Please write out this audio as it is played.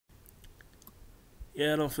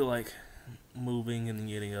Yeah, I don't feel like moving and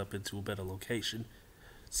getting up into a better location.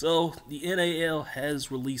 So the NAL has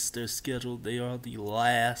released their schedule. They are the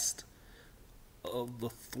last of the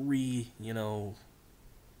three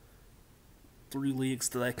leagues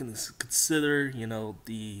that I can consider,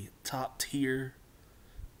 the top tier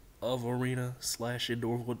of arena slash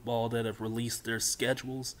indoor football that have released their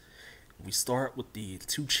schedules. We start with the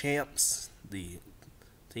two champs, the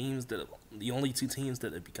only two teams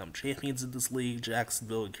that have become champions in this league,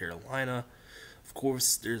 Jacksonville and Carolina. Of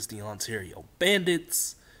course, there's the Ontario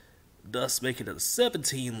Bandits, thus making it a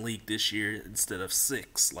 17 league this year instead of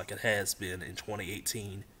 6 like it has been in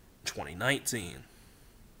 2018 2019.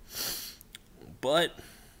 But,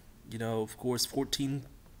 of course, 14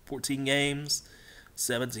 games,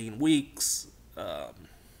 17 weeks,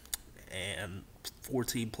 and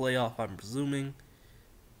 14 playoff, I'm presuming,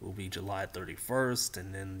 will be July 31st,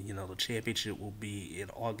 and then, the championship will be in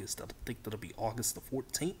August. I think that'll be August the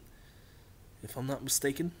 14th, if I'm not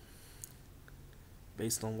mistaken,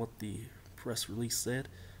 based on what the press release said.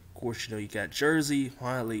 Of course, you got Jersey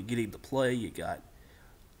finally getting to play. You got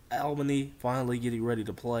Albany finally getting ready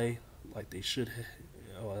to play like they should have.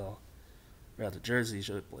 Well, rather, Jersey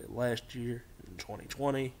should have played last year in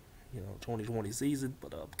 2020, 2020 season,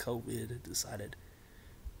 but COVID decided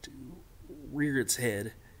to rear its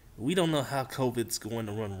head. We don't know how COVID's going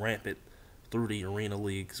to run rampant through the arena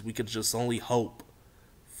leagues. We could just only hope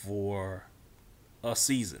for a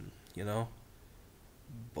season,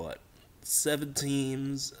 But 7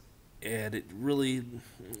 teams, and it really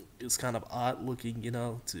is kind of odd looking,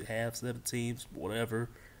 to have 7 teams, whatever.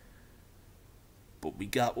 But we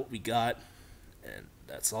got what we got, and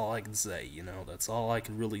that's all I can say, That's all I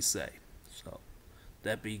can really say. So,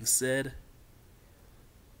 that being said,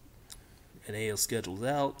 NAL schedule's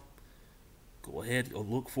out. Go ahead, go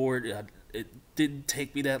look for it. It didn't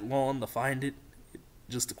take me that long to find it.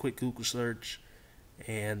 Just a quick Google search,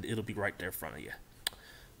 and it'll be right there in front of you.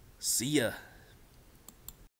 See ya.